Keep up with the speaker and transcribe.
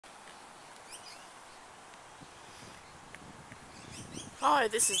Hi,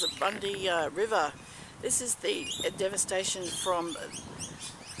 this is the Bundy River. This is the devastation from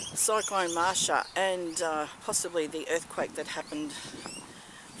Cyclone Marsha and possibly the earthquake that happened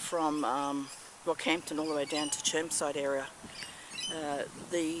from Rockhampton all the way down to Chermside area.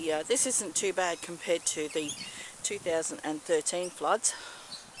 This isn't too bad compared to the 2013 floods.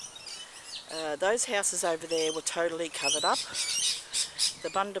 Those houses over there were totally covered up. The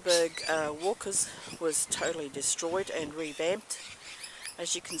Bundaberg walkers was totally destroyed and revamped.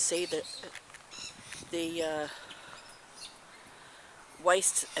 As you can see, the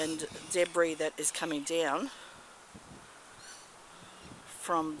waste and debris that is coming down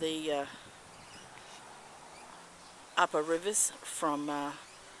from the upper rivers from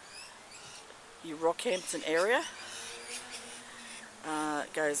your Rockhampton area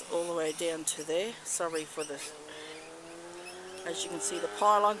goes all the way down to there. Sorry for the... As you can see, the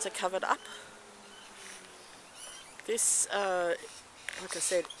pylons are covered up. This, like I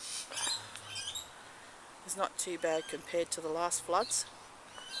said, is not too bad compared to the last floods.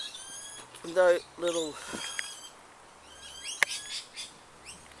 Though little